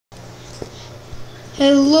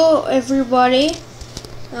Hello everybody.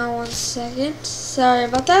 Now 1 second. Sorry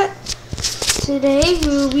about that. Today we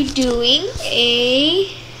will be doing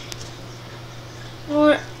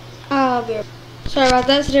sorry about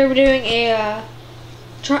that. Today we're doing a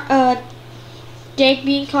Dank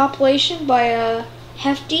Bean compilation by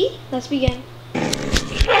Hefty. Let's begin.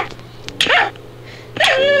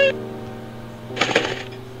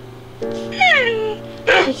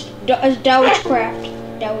 It's Dowagecraft.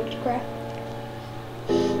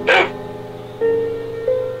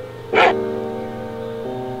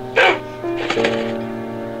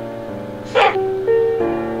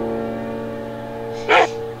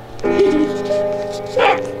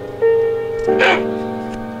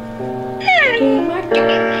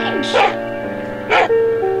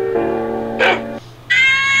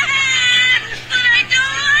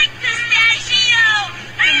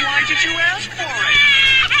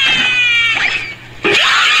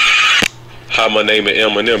 Hi, my name is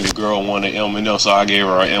Eminem. Your girl wanted Eminem, so I gave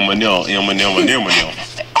her an Eminem.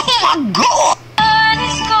 Oh my God!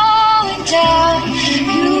 It's going down.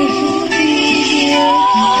 You'll be here.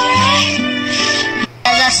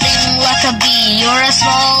 As I sing like a bee, you're as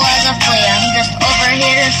small as a flea. I'm just over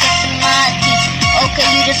here sucking my teeth. Okay,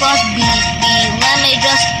 you just lost B. Let me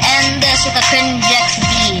just end this with a cringe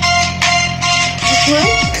XD.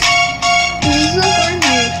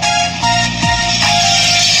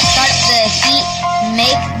 Start the heat,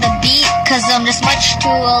 make the beat, cause I'm just much too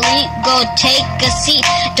elite. Go take a seat,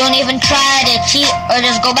 don't even try to cheat, or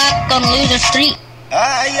just go back on loser street.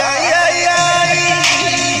 Ay, ay, ay, ay.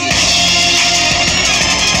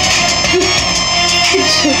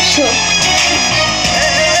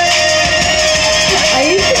 I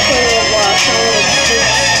used to play Roblox.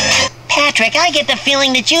 Patrick, I get the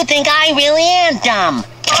feeling that you think I really am dumb.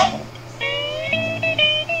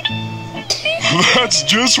 That's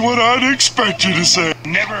just what I'd expect you to say.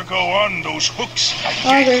 Never go on those hooks.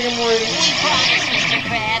 Oh, there's a more. Promise, Mr.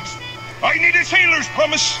 Krabs. I need a sailor's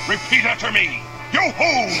promise. Repeat after me.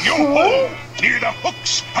 Yo-ho, yo-ho. Near the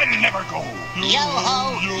hooks, I'll never go.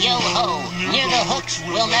 Yo-ho, yo-ho. Near the hooks,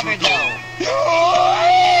 we'll never go.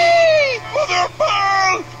 Yo-hey! Mother of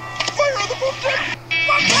pearl! Fire the boat deck!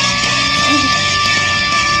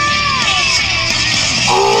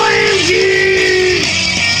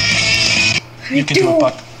 You can do it,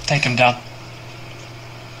 Buck. Take him down.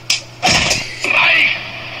 Reich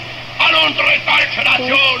an unsere deutsche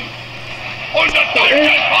Nation! Unser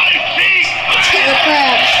deutsches Volk siegt! The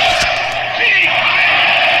crab.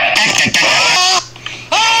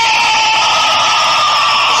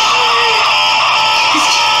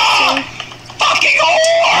 Fucking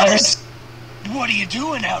whores! What are you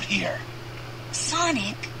doing out here?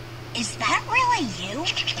 Sonic, is that really you?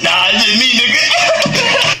 Nah, it's me, nigga.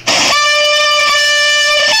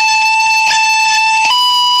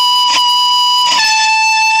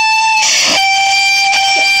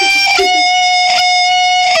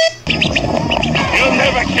 You'll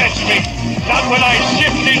never catch me. Not when I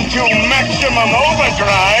shift into maximum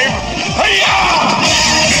overdrive. Hi-ya!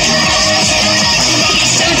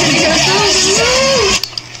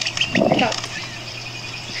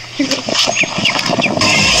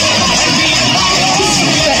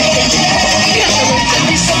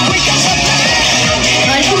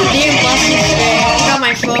 I got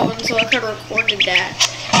my phone, so I could have recorded that.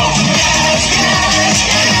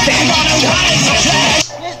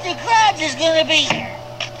 Mr. Krabs is gonna be...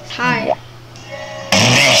 Hi.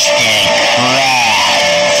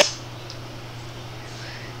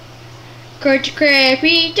 Coach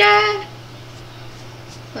Krabby Dad.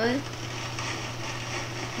 What?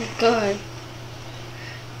 Oh God.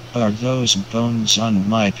 Are those bones on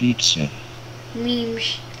my pizza?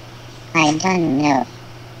 Memes. I don't know.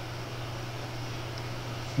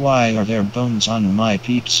 Why are there bones on my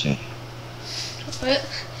pizza? What?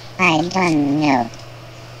 I don't know.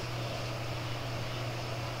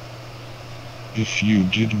 If you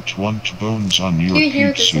didn't want bones on your You hear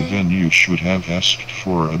the pizza, thing? then you should have asked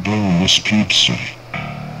for a boneless pizza.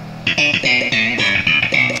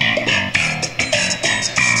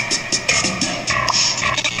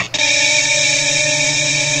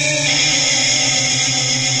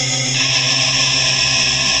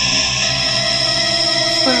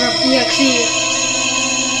 EXE.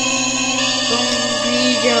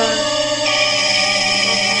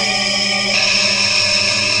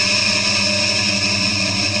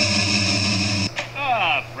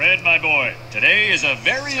 Fred, my boy, today is a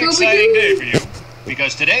very exciting day for you.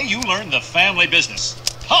 Because today you learned the family business.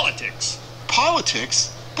 Politics.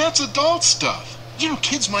 Politics? That's adult stuff. You know,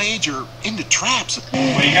 kids my age are into traps.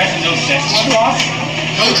 What, you guys know sexual sauce?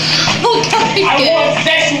 Oh, I want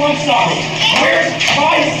sexual sauce. Where's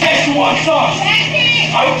bisexual sauce?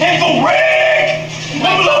 I'm Tinkle Rick!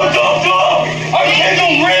 I'm Love Dum Dum! I'm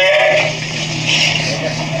Tinkle Rick!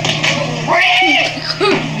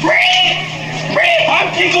 Rick! I'm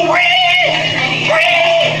Tinkle Rick!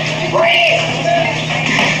 Rick!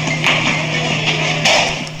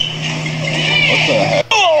 What the heck?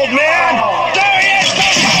 Oh, man! There he is!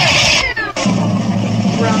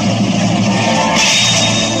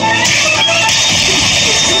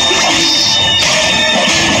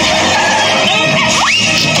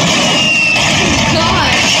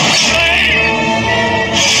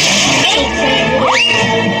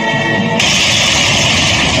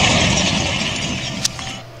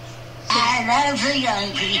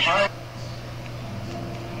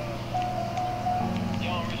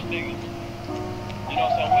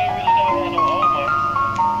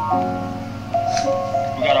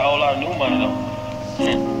 We got a whole lot of new money though.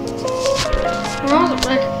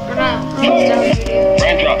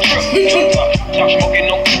 Raindrops, truck, top smoking,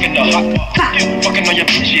 no cooking the hot pot. Fucking on your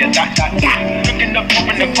bitch, yeah, that. Cooking up,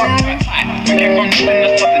 open the front. We came from nothing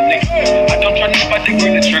to something, nigga. I don't try nobody,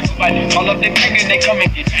 green the trick. Call up the gang and they come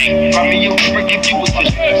and get dang. Call me your river, give you a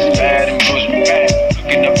push. Bad and push me bad.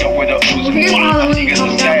 Looking up there with a ooze. Niggas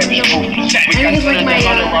are savage, ruthless. We got to let them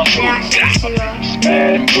around school.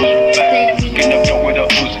 Bad and push me bad. Looking up there with a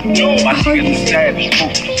ooze. My niggas are savage,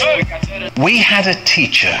 ruthless. We had a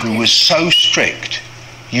teacher who was so strict,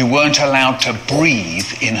 you weren't allowed to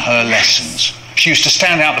breathe in her lessons. She used to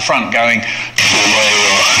stand out the front going,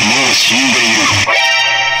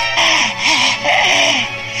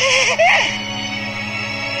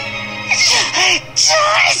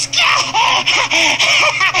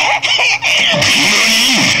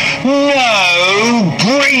 no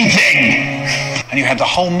breathing! And you had the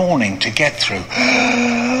whole morning to get through.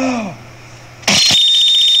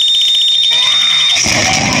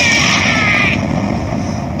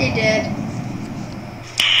 They did.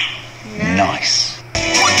 Nice.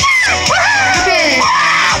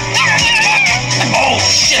 Oh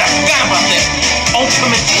shit, I forgot about that.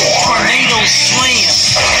 Ultimate tornado slam.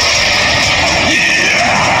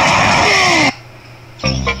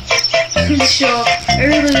 Show. I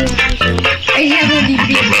really want to show. I have a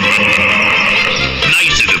DVD.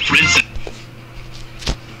 Nice of the princess.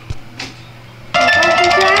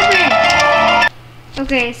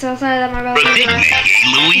 Okay, so sorry that my brother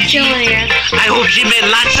Luigi. chilling here. I hope she made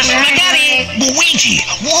lots of spaghetti. Luigi,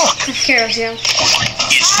 look. It's carousel.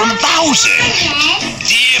 It's from Bowser.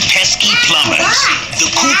 Dear pesky plumbers,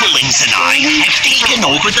 the Koopalings and I have taken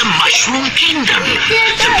over the Mushroom Kingdom.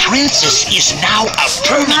 The princess is now a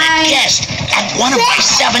permanent guest at one of my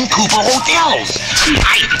 7 Koopa hotels.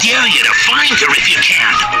 I dare you to find her if you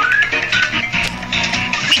can.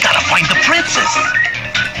 We gotta find the princess.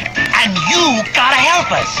 And you gotta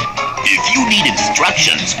help us. If you need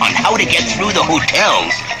instructions on how to get through the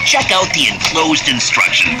hotels, check out the enclosed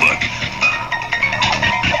instruction book.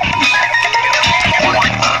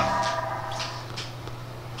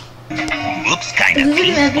 Looks kind of peaceful. Is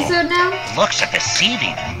this an episode now? Looks are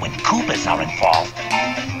deceiving when Koopas are involved.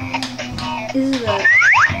 This is a...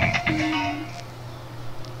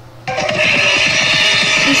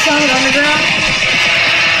 You saw it underground?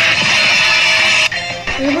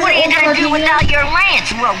 What are you gonna do without your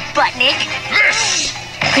lance, Robotnik? This!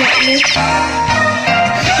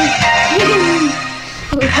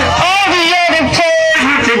 All the other players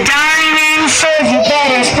with the diamond says you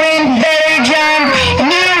better sprint, better jump,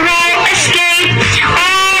 and you won't escape.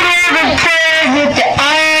 All the other players with the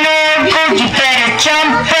iron or gold, you better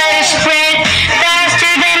jump, better sprint,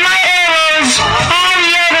 faster than my arrows. All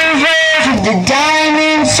the other players with the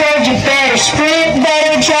diamond says you better sprint,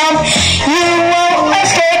 better jump, you won't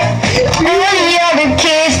escape. All the other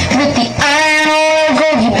kids with the iron or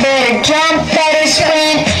gold, you better jump, better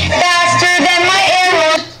sprint, faster than my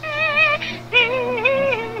arrows.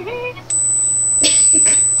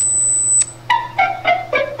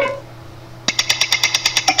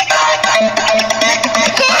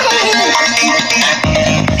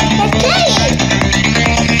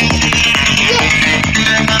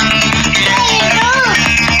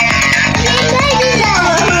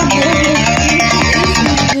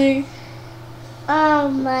 Oh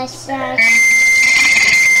my God.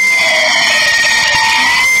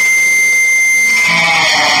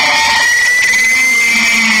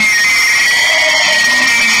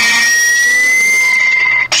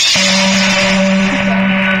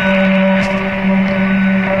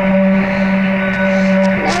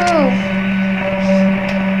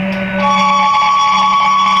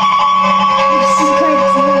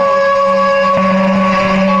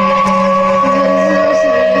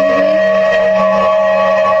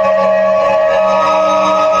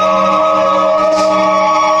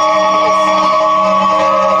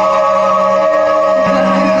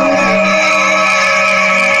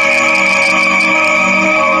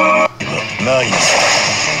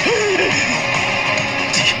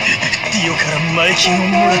 金を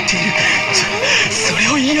もらっている。それ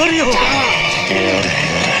をやれよ。やれやれ。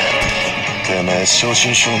てめえ正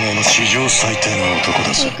真正銘の史上最低の男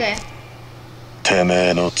だぞ。てめ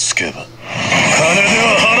えのつけば金で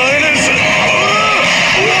は払えねえぜ。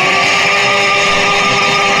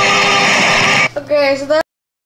Okay, so